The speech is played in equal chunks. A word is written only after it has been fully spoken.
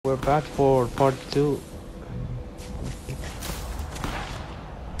we're back for part 2.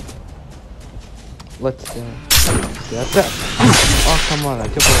 Let's go. That's it. Oh, come on, I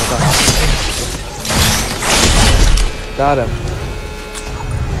can't believe that. Got him.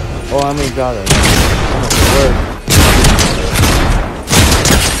 Oh, I mean, got him. Oh, word.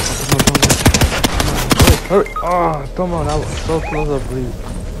 Hurry! Oh, come on, I was so close to bleed.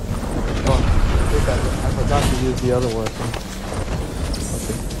 Oh, I forgot to use the other weapon.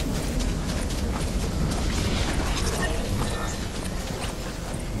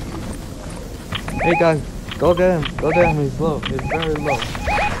 Okay. Hey guys, go get him. Go get him, he's low. He's very low.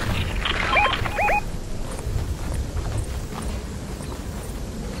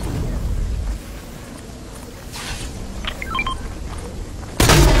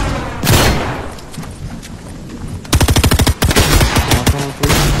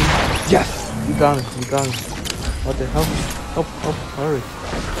 Yes! You got him, you got him. What the hell? Help, hurry.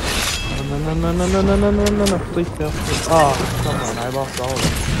 No, please help. Oh, come on, I lost all of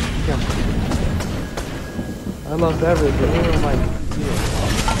it. I lost everything, even my gear.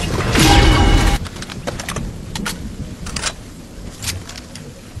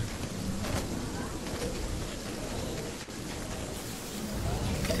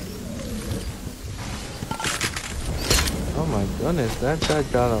 Oh my goodness, that guy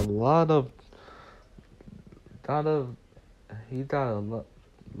got a lot of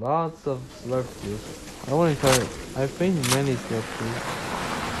lots of slurp juice. I want to try it. I think many slurp juice.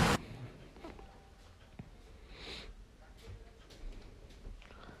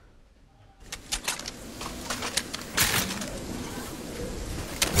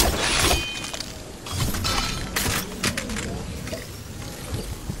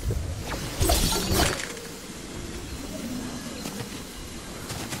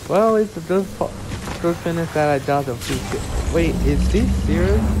 Well, it's a good finish that I got the free kill. Wait, is he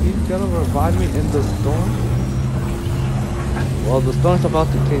serious? He's gonna revive me in the storm? Well, the storm's about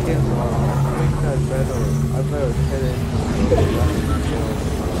to kick in, so I think I better head in.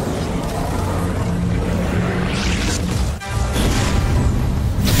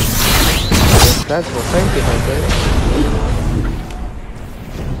 That's what thank you, I said.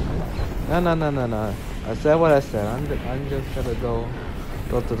 No. I said what I said. I'm just gonna go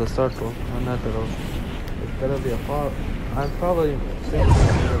to the circle. I'm not gonna. It's gonna be a far. I'm probably thinking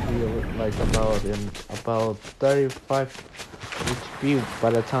it's gonna be like about 35 HP by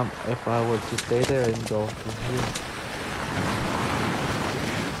the time if I were to stay there and go from here.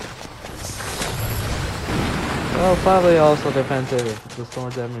 Well, probably also depends if the storm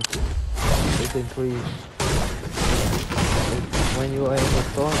damage is increased. When you aim the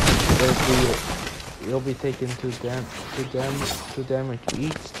storm, you'll be taking 2 damage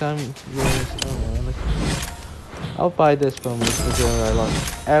each time you're in the storm. I'll buy this from you because I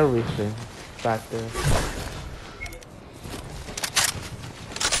lost everything back there.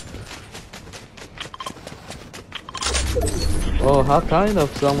 Oh, how kind of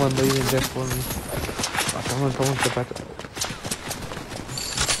someone leaving this for me. Someone get back.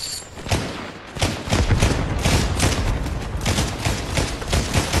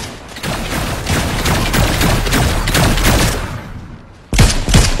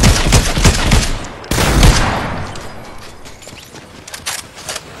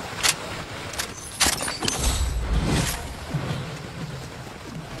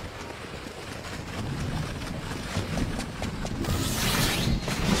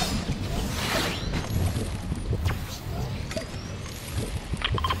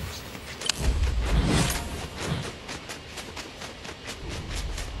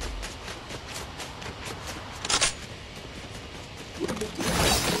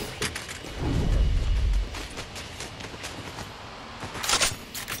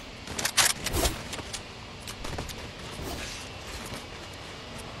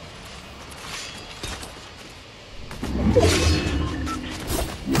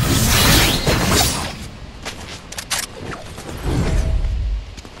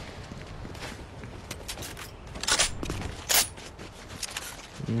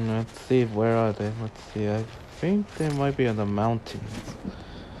 Let's see, where are they? Let's see, I think they might be on the mountains.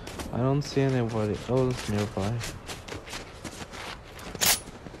 I don't see anybody else nearby.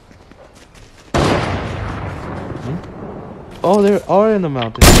 Oh, they are in the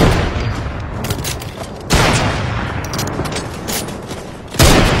mountains.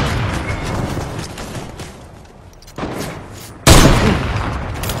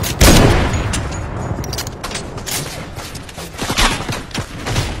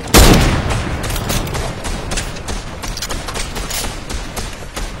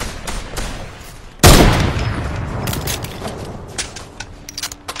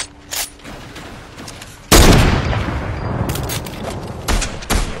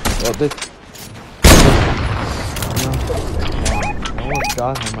 Oh, this. No. I almost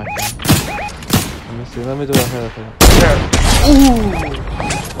got him, my friend. Let me see. Let me do a head thing. Ooh!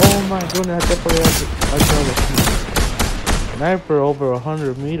 Oh my goodness! I definitely have sniper over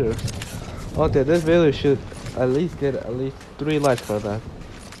 100 meters. Okay, this video should at least get at least 3 likes for that.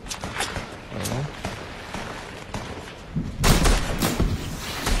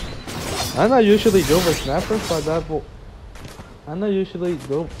 I not usually go with snipers, but I not usually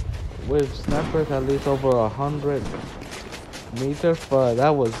go with snipers at least over 100 meters, but that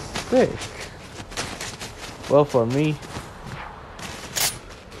was sick. Well, for me.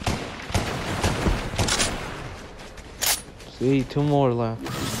 See, 2 more left.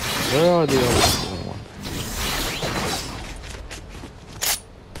 Where are the other ones?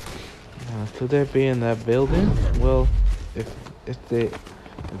 Could they be in that building? Well, if they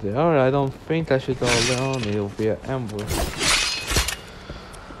are, I don't think I should go alone. It'll be an ambush.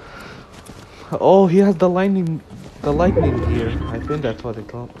 Oh, he has the lightning gear. I think that's what they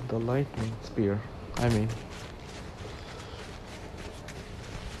call it, the lightning spear. I mean.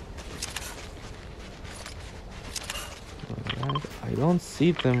 I don't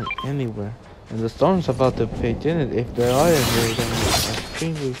see them anywhere. And the storm's about to pitch in it. If they are in here, then I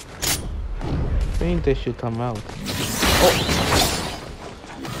think they should come out. Oh!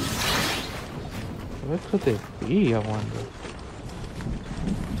 Where could they be, I wonder?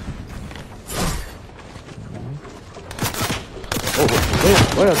 Oh,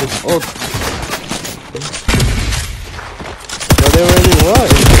 where are they? Oh! So they really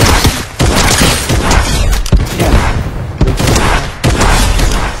was.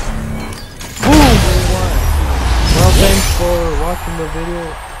 Well, thanks for watching the video,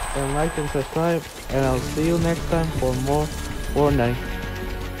 and like and subscribe, and I'll see you next time for more Fortnite.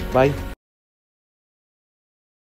 Bye.